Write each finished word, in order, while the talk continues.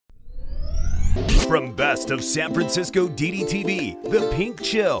From Best of San Francisco DDTV, The Pink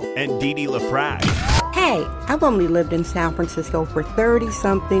Chill, and Didi LaFrac. Hey, I've only lived in San Francisco for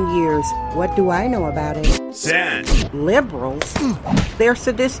 30-something years. What do I know about it? San Liberals? They're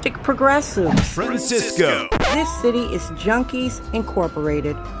sadistic progressives. Francisco. This city is Junkies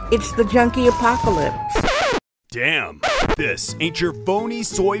Incorporated. It's the junkie apocalypse. Damn, this ain't your phony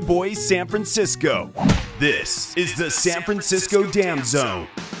soy boy San Francisco. This is the San Francisco Dam Zone.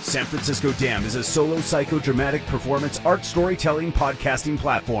 San Francisco Dam is a solo psychodramatic performance art storytelling podcasting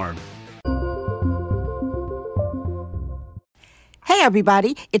platform. Hey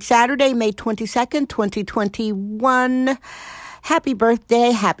everybody, it's Saturday, May 22nd, 2021. Happy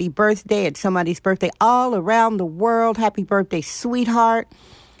birthday. It's somebody's birthday all around the world. Happy birthday, sweetheart.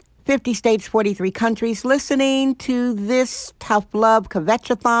 50 states, 43 countries listening to this Tough Love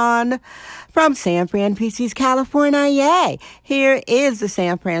Kvetchathon from San Fran PC's California. Yay! Here is the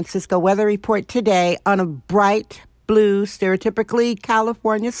San Francisco weather report today on a bright blue, stereotypically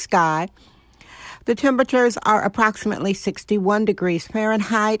California sky. The temperatures are approximately 61 degrees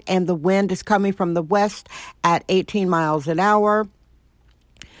Fahrenheit, and the wind is coming from the west at 18 miles an hour.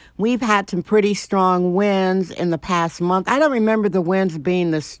 We've had some pretty strong winds in the past month. I don't remember the winds being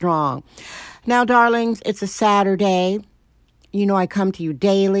this strong. Now, darlings, it's a Saturday. You know I come to you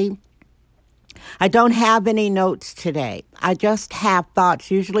daily. I don't have any notes today. I just have thoughts.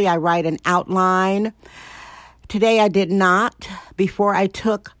 Usually I write an outline. Today I did not. Before I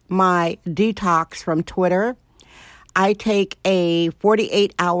took my detox from Twitter, I take a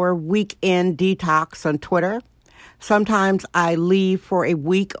 48-hour weekend detox on Twitter. Sometimes I leave for a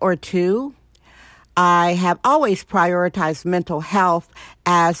week or two. I have always prioritized mental health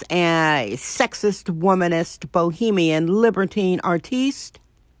as a sexist, womanist, bohemian, libertine artiste.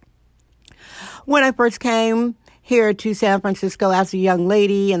 When I first came here to San Francisco as a young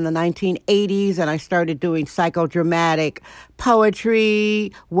lady in the 1980s, and I started doing psychodramatic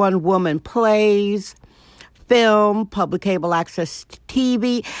poetry, one-woman plays, film, public cable access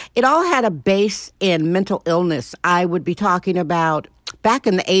TV. It all had a base in mental illness. I would be talking about, back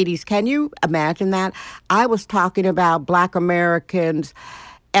in the 80s, can you imagine that? I was talking about Black Americans'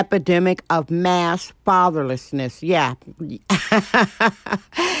 epidemic of mass fatherlessness. Yeah.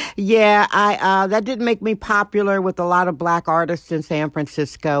 That didn't make me popular with a lot of Black artists in San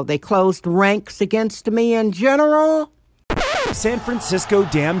Francisco. They closed ranks against me in general. San Francisco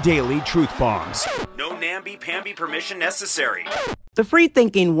Dam Daily Truth Bombs. No namby-pamby permission necessary. The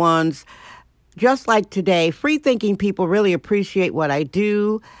free-thinking ones, just like today, free-thinking people really appreciate what I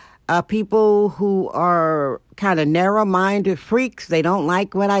do. People who are kind of narrow-minded freaks, they don't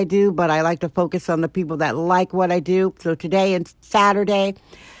like what I do, but I like to focus on the people that like what I do. So today and Saturday,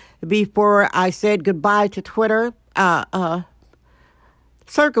 before I said goodbye to Twitter,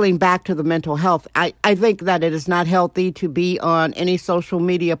 circling back to the mental health, I think that it is not healthy to be on any social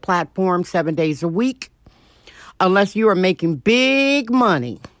media platform 7 days a week unless you are making big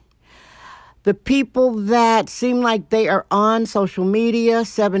money. The people that seem like they are on social media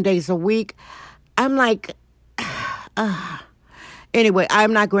 7 days a week, I'm like, anyway,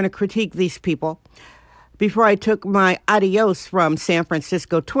 I'm not going to critique these people. Before I took my adios from San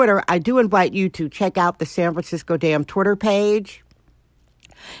Francisco Twitter, I do invite you to check out the San Francisco Dam Twitter page.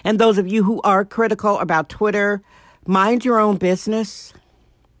 And those of you who are critical about Twitter, mind your own business.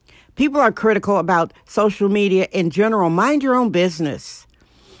 People are critical about social media in general. Mind your own business.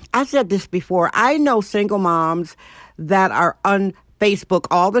 I've said this before. I know single moms that are on Facebook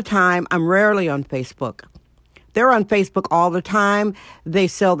all the time. I'm rarely on Facebook. They're on Facebook all the time. They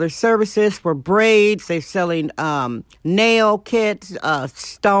sell their services for braids. They're selling nail kits,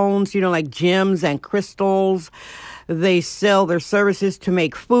 stones, like gems and crystals. They sell their services to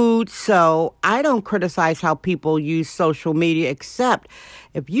make food. So I don't criticize how people use social media, except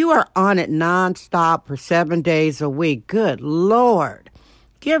if you are on it nonstop for 7 days a week. Good Lord.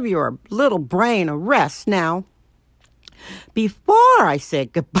 Give your little brain a rest now. Before I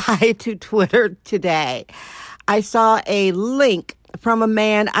said goodbye to Twitter today, I saw a link from a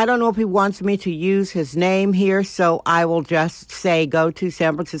man. I don't know if he wants me to use his name here, so I will just say go to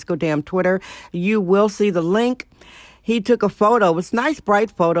San Francisco Dam Twitter. You will see the link. He took a photo. It was a nice,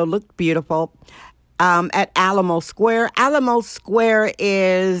 bright photo. Looked beautiful. At Alamo Square. Alamo Square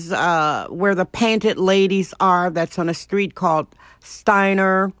is where the Painted Ladies are. That's on a street called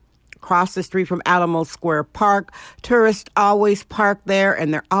Steiner, across the street from Alamo Square Park. Tourists always park there,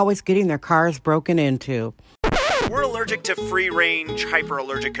 and they're always getting their cars broken into. We're allergic to free-range,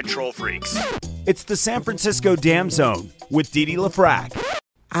 hyper-allergic control freaks. It's the San Francisco Dam Zone with Didi LaFrac.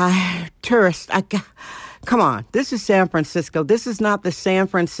 Tourists, Come on, this is San Francisco. This is not the San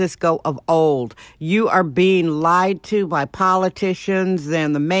Francisco of old. You are being lied to by politicians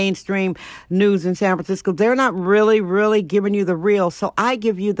and the mainstream news in San Francisco. They're not really giving you the real. So I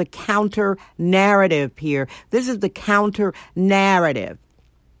give you the counter narrative here. This is the counter narrative.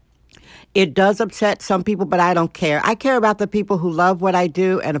 It does upset some people, but I don't care. I care about the people who love what I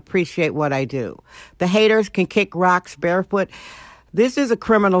do and appreciate what I do. The haters can kick rocks barefoot. This is a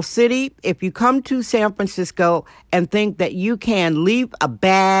criminal city. If you come to San Francisco and think that you can leave a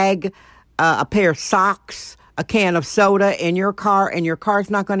bag, a pair of socks, a can of soda in your car and your car's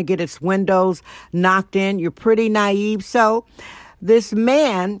not going to get its windows knocked in, you're pretty naive. So this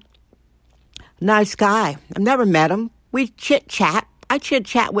man, nice guy. I've never met him. We chit-chat. I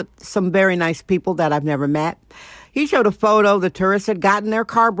chit-chat with some very nice people that I've never met. He showed a photo the tourists had gotten their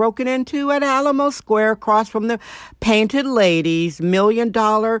car broken into at Alamo Square across from the Painted Ladies, $1 million,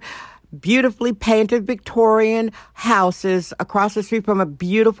 beautifully painted Victorian houses across the street from a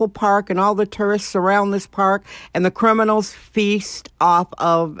beautiful park, and all the tourists surround this park, and the criminals feast off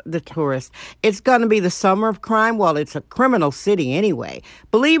of the tourists. It's going to be the summer of crime. Well, it's a criminal city anyway.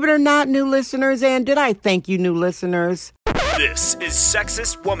 Believe it or not, new listeners, and did I thank you, new listeners? This is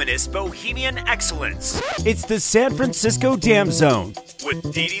Sexist Womanist Bohemian Excellence. It's the San Francisco Dam Zone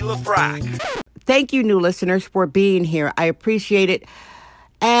with Dee Dee LaFrac. Thank you, new listeners, for being here. I appreciate it.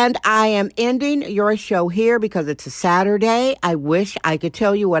 And I am ending your show here because it's a Saturday. I wish I could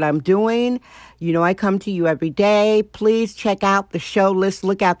tell you what I'm doing. You know, I come to you every day. Please check out the show list.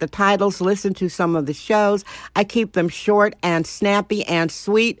 Look at the titles. Listen to some of the shows. I keep them short and snappy and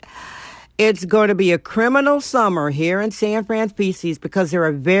sweet. It's going to be a criminal summer here in San Francisco because there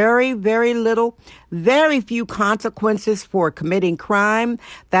are very few consequences for committing crime.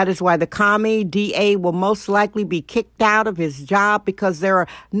 That is why the commie DA will most likely be kicked out of his job because there are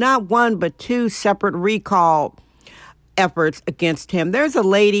not one but two separate recall efforts against him. There's a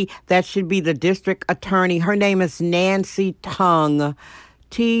lady that should be the district attorney. Her name is Nancy Tung. Tung.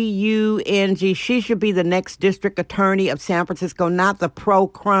 She should be the next district attorney of San Francisco, not the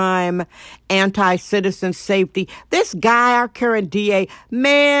pro-crime, anti-citizen safety. This guy, our current DA,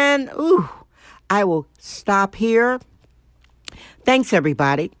 man, I will stop here. Thanks,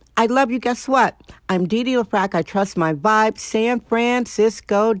 everybody. I love you. Guess what? I'm Dee Dee LaFrac. I trust my vibe. San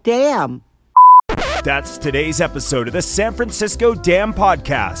Francisco Dam. That's today's episode of the San Francisco Dam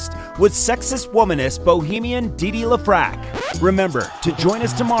Podcast with sexist womanist Bohemian Dee Dee LaFrac. Remember to join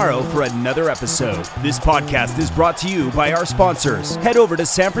us tomorrow for another episode. This podcast is brought to you by our sponsors. Head over to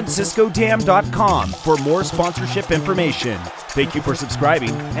sanfranciscodam.com for more sponsorship information. Thank you for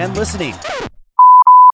subscribing and listening.